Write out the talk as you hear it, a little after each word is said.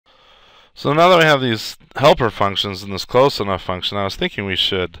So now that we have these helper functions and this close enough function, I was thinking we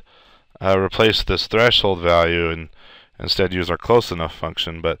should replace this threshold value and instead use our close enough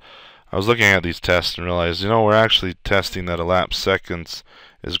function. But I was looking at these tests and realized, we're actually testing that elapsed seconds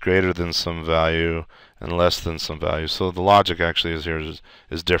is greater than some value and less than some value. So the logic actually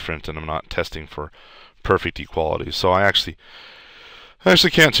is different, and I'm not testing for perfect equality. So I actually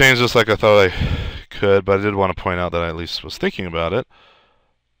can't change this like I thought I could, but I did want to point out that I at least was thinking about it.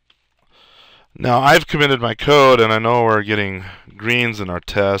 Now I've committed my code, and I know we're getting greens in our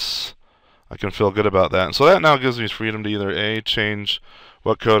tests. I can feel good about that. And so that now gives me freedom to either A, change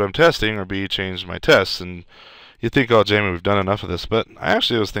what code I'm testing, or B, change my tests. And you think, oh, Jamie, we've done enough of this, but I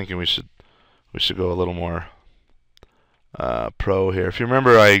actually was thinking we should go a little more pro here. If you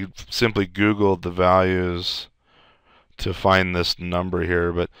remember, I simply Googled the values to find this number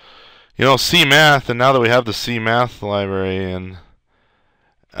here, but C math, and now that we have the C math library, and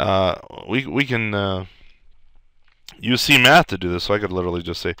we can use C math to do this. So I could literally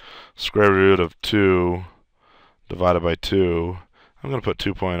just say square root of 2 divided by 2. I'm going to put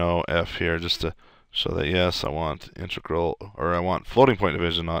 2.0 f here just to show that yes, I want integral, or I want floating point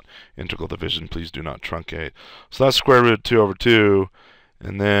division, not integral division. Please do not truncate. So that's square root of 2 over 2,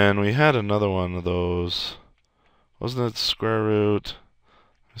 and then we had another one of those. Wasn't it square root?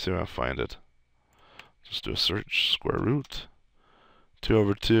 Let me see if I can find it. Just do a search, square root 2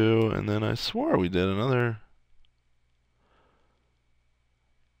 over 2, and then I swore we did another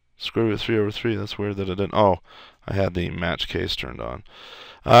square root 3 over 3. That's weird that I didn't. Oh, I had the match case turned on.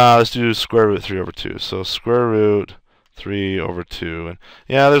 Let's do square root 3 over 2. So square root 3 over 2. And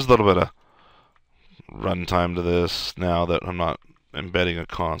yeah, there's a little bit of runtime to this now that I'm not embedding a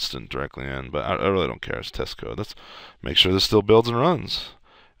constant directly in, but I really don't care. It's test code. Let's make sure this still builds and runs.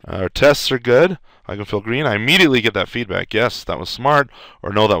 Our tests are good. I can feel green. I immediately get that feedback. Yes, that was smart,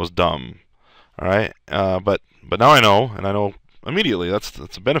 or no, that was dumb. All right, but now I know, and I know immediately. That's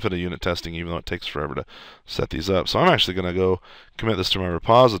a benefit of unit testing, even though it takes forever to set these up. So I'm actually going to go commit this to my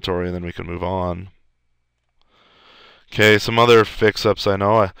repository, and then we can move on. Okay, some other fix-ups I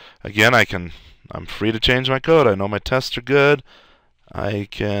know. Again, I'm free to change my code. I know my tests are good. I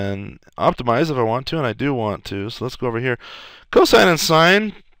can optimize if I want to, and I do want to. So let's go over here. Cosine and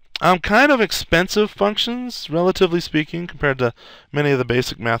sine, kind of expensive functions, relatively speaking, compared to many of the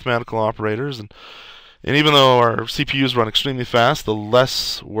basic mathematical operators. And even though our CPUs run extremely fast, the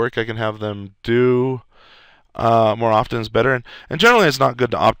less work I can have them do more often is better. And generally, it's not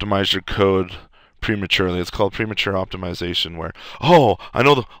good to optimize your code prematurely. It's called premature optimization, where, oh, I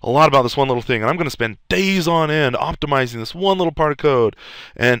know a lot about this one little thing, and I'm going to spend days on end optimizing this one little part of code.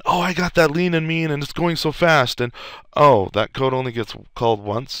 And, oh, I got that lean and mean, and it's going so fast. And, oh, that code only gets called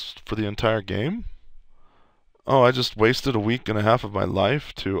once for the entire game? Oh, I just wasted a week and a half of my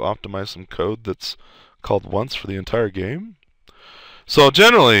life to optimize some code that's called once for the entire game? So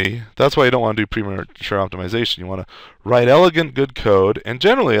generally, that's why you don't want to do premature optimization. You want to write elegant, good code, and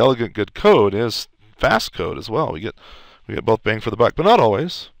generally, elegant, good code is fast code as well. We get both bang for the buck, but not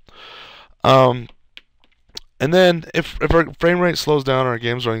always. And then if our frame rate slows down or our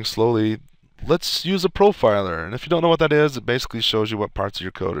game's running slowly, let's use a profiler. And if you don't know what that is, it basically shows you what parts of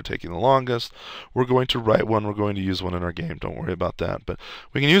your code are taking the longest. We're going to write one. We're going to use one in our game. Don't worry about that. But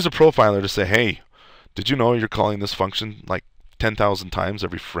we can use a profiler to say, hey, did you know you're calling this function like 10,000 times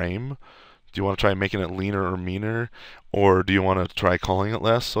every frame? Do you want to try making it leaner or meaner? Or do you want to try calling it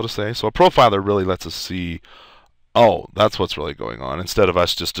less, so to say? So a profiler really lets us see, oh, that's what's really going on, instead of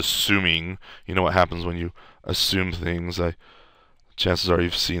us just assuming. You know what happens when you assume things. Chances are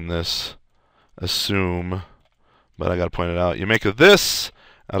you've seen this. Assume. But I got to point it out. You make a this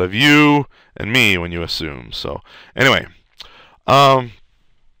out of you and me when you assume. So anyway,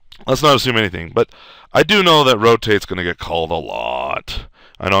 let's not assume anything. But I do know that rotate's going to get called a lot.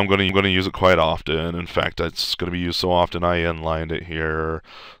 I know I'm going to use it quite often. In fact, it's going to be used so often I inlined it here.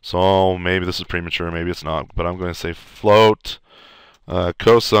 So maybe this is premature, maybe it's not. But I'm going to say float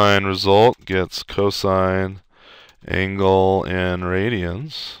cosine result gets cosine angle in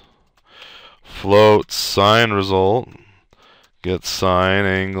radians. Float sine result gets sine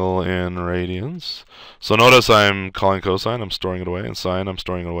angle in radians. So notice I'm calling cosine, I'm storing it away, and sine, I'm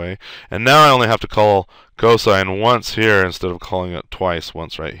storing it away. And now I only have to call cosine once here instead of calling it twice,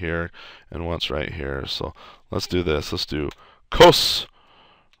 once right here and once right here. So let's do this. Let's do cos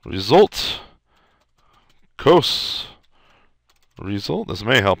result. Cos result. This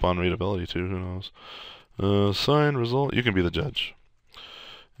may help on readability too, who knows. Sine result. You can be the judge.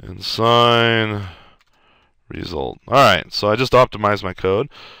 And sine result. Alright, so I just optimized my code.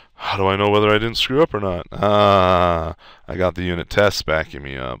 How do I know whether I didn't screw up or not? Ah, I got the unit tests backing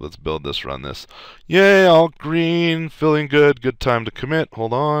me up. Let's build this, run this. Yay, all green, feeling good. Good time to commit.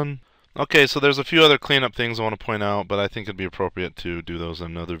 Hold on. Okay, so there's a few other cleanup things I want to point out, but I think it'd be appropriate to do those in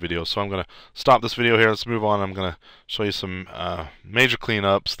another video. So I'm going to stop this video here. Let's move on. I'm going to show you some major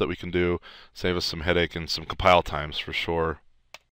cleanups that we can do. Save us some headache and some compile times for sure.